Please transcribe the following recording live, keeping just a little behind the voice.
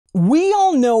We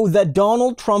all know that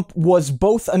Donald Trump was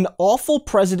both an awful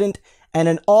president and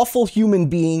an awful human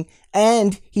being,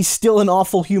 and he's still an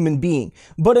awful human being.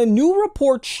 But a new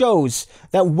report shows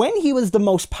that when he was the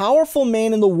most powerful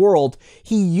man in the world,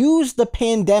 he used the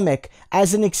pandemic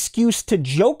as an excuse to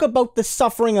joke about the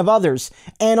suffering of others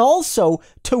and also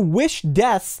to wish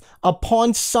death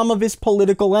upon some of his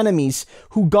political enemies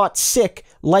who got sick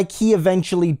like he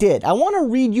eventually did. I want to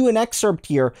read you an excerpt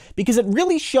here because it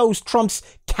really shows Trump's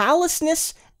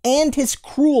callousness and his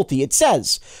cruelty. It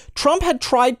says, Trump had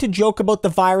tried to joke about the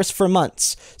virus for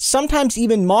months, sometimes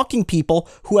even mocking people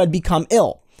who had become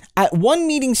ill. At one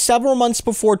meeting several months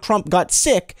before Trump got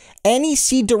sick,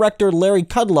 NEC Director Larry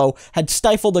Kudlow had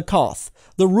stifled a cough.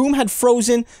 The room had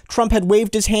frozen. Trump had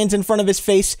waved his hands in front of his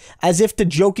face as if to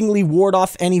jokingly ward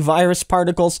off any virus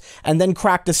particles and then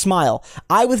cracked a smile.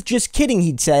 I was just kidding,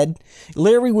 he'd said.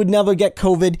 Larry would never get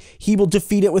COVID. He will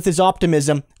defeat it with his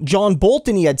optimism. John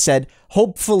Bolton, he had said,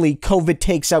 hopefully COVID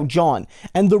takes out John.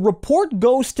 And the report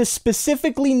goes to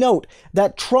specifically note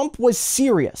that Trump was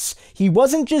serious. He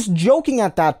wasn't just joking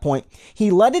at that point.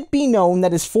 He let it be known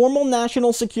that his former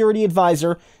national security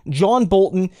advisor, John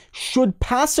Bolton, should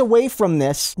pass away from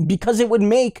this because it would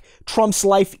make Trump's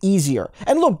life easier.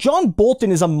 And look, John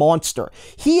Bolton is a monster.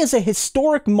 He is a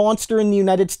historic monster in the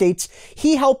United States.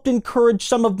 He helped encourage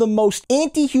some of the most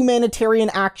anti-humanitarian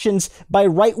actions by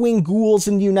right-wing ghouls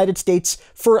in the United States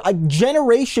for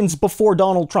generations before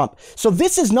Donald Trump. So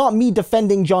this is not me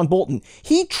defending John Bolton.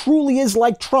 He truly is,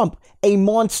 like Trump, a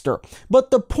monster. But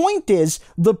the point is,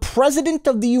 the President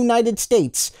of the United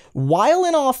States, while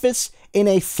in office, in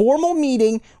a formal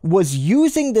meeting, was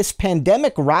using this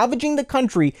pandemic ravaging the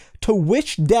country to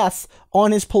wish death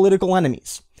on his political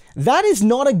enemies. That is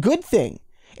not a good thing.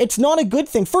 It's not a good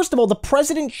thing. First of all, the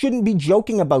president shouldn't be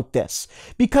joking about this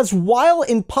because while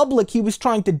in public he was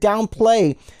trying to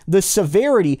downplay the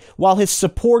severity while his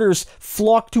supporters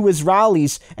flocked to his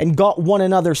rallies and got one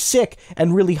another sick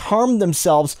and really harmed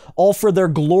themselves all for their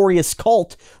glorious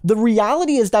cult, the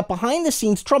reality is that behind the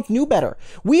scenes, Trump knew better.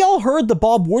 We all heard the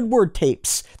Bob Woodward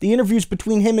tapes, the interviews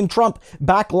between him and Trump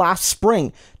back last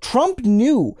spring. Trump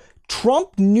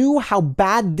knew how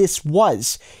bad this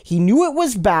was. He knew it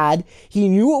was bad. He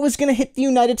knew it was going to hit the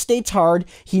United States hard.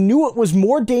 He knew it was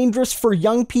more dangerous for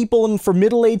young people and for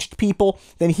middle-aged people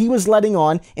than he was letting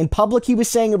on. In public, he was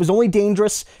saying it was only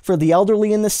dangerous for the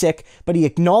elderly and the sick, but he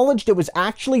acknowledged it was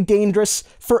actually dangerous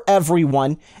for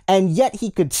everyone, and yet he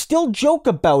could still joke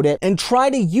about it and try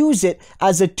to use it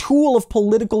as a tool of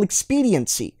political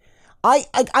expediency. I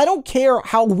don't care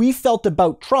how we felt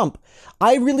about Trump.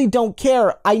 I really don't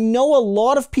care. I know a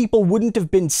lot of people wouldn't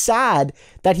have been sad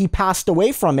that he passed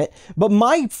away from it, but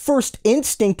my first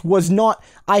instinct was not,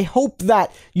 I hope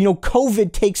that,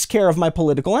 COVID takes care of my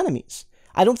political enemies.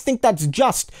 I don't think that's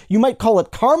just. You might call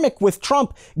it karmic with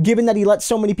Trump, given that he let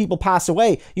so many people pass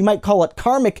away. You might call it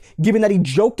karmic, given that he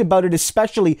joked about it,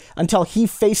 especially until he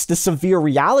faced the severe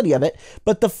reality of it.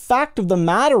 But the fact of the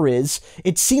matter is,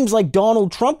 it seems like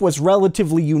Donald Trump was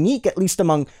relatively unique, at least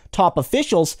among top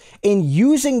officials, in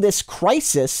using this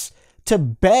crisis to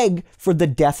beg for the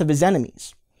death of his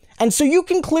enemies. And so you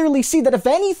can clearly see that, if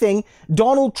anything,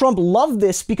 Donald Trump loved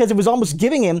this because it was almost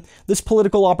giving him this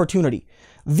political opportunity.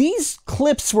 These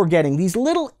clips we're getting, these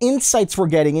little insights we're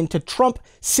getting into Trump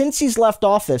since he's left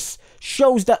office,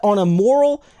 shows that on a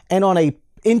moral and on a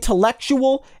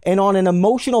intellectual and on an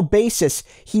emotional basis,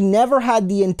 he never had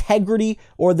the integrity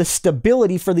or the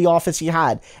stability for the office he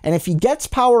had. And if he gets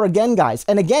power again, guys,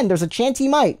 and again, there's a chance he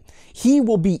might, he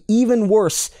will be even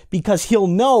worse because he'll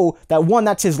know that, one,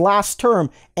 that's his last term,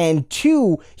 and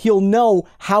two, he'll know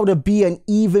how to be an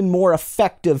even more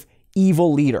effective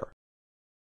evil leader.